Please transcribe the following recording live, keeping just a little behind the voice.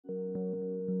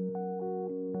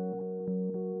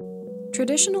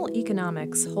Traditional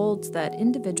economics holds that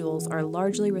individuals are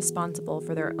largely responsible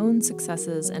for their own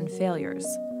successes and failures.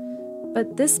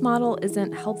 But this model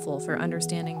isn't helpful for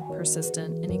understanding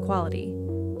persistent inequality.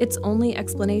 Its only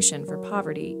explanation for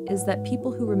poverty is that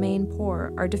people who remain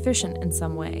poor are deficient in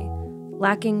some way,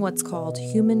 lacking what's called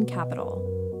human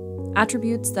capital,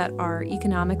 attributes that are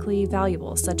economically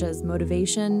valuable, such as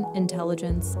motivation,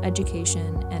 intelligence,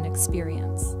 education, and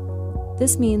experience.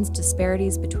 This means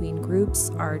disparities between groups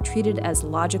are treated as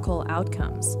logical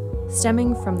outcomes,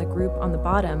 stemming from the group on the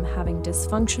bottom having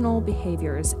dysfunctional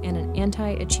behaviors and an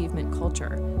anti-achievement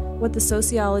culture, what the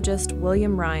sociologist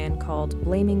William Ryan called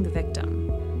blaming the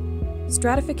victim.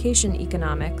 Stratification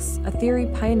economics, a theory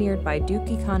pioneered by Duke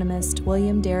economist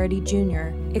William Darity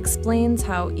Jr., explains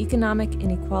how economic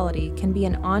inequality can be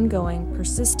an ongoing,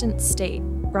 persistent state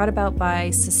brought about by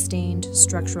sustained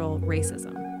structural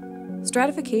racism.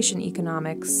 Stratification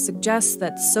economics suggests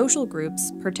that social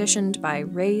groups partitioned by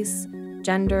race,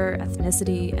 gender,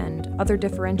 ethnicity, and other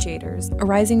differentiators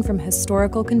arising from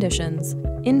historical conditions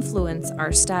influence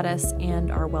our status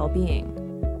and our well-being.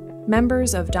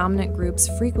 Members of dominant groups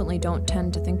frequently don't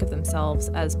tend to think of themselves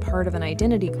as part of an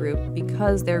identity group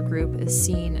because their group is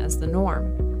seen as the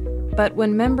norm. But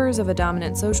when members of a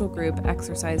dominant social group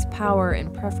exercise power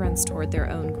and preference toward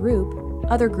their own group,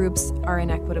 other groups are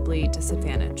inequitably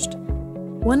disadvantaged.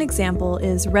 One example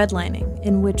is redlining,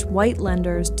 in which white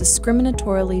lenders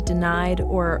discriminatorily denied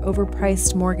or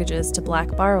overpriced mortgages to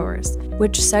black borrowers,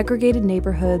 which segregated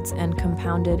neighborhoods and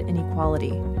compounded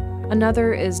inequality.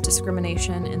 Another is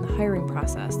discrimination in the hiring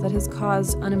process that has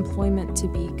caused unemployment to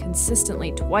be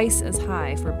consistently twice as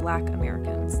high for Black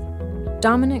Americans.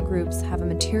 Dominant groups have a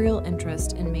material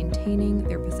interest in maintaining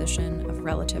their position of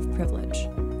relative privilege.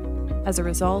 As a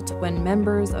result, when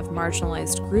members of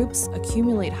marginalized groups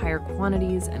accumulate higher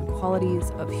quantities and qualities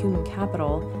of human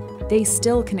capital, they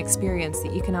still can experience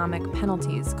the economic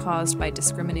penalties caused by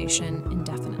discrimination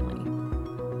indefinitely.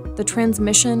 The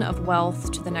transmission of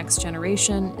wealth to the next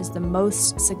generation is the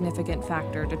most significant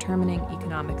factor determining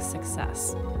economic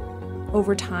success.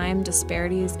 Over time,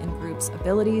 disparities in groups'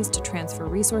 abilities to transfer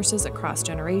resources across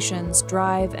generations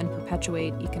drive and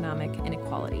perpetuate economic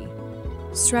inequality.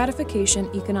 Stratification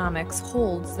economics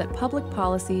holds that public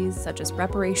policies such as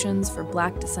reparations for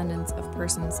Black descendants of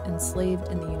persons enslaved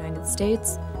in the United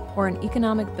States, or an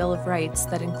economic Bill of Rights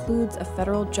that includes a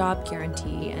federal job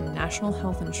guarantee and national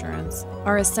health insurance,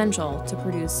 are essential to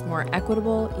produce more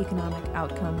equitable economic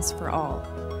outcomes for all.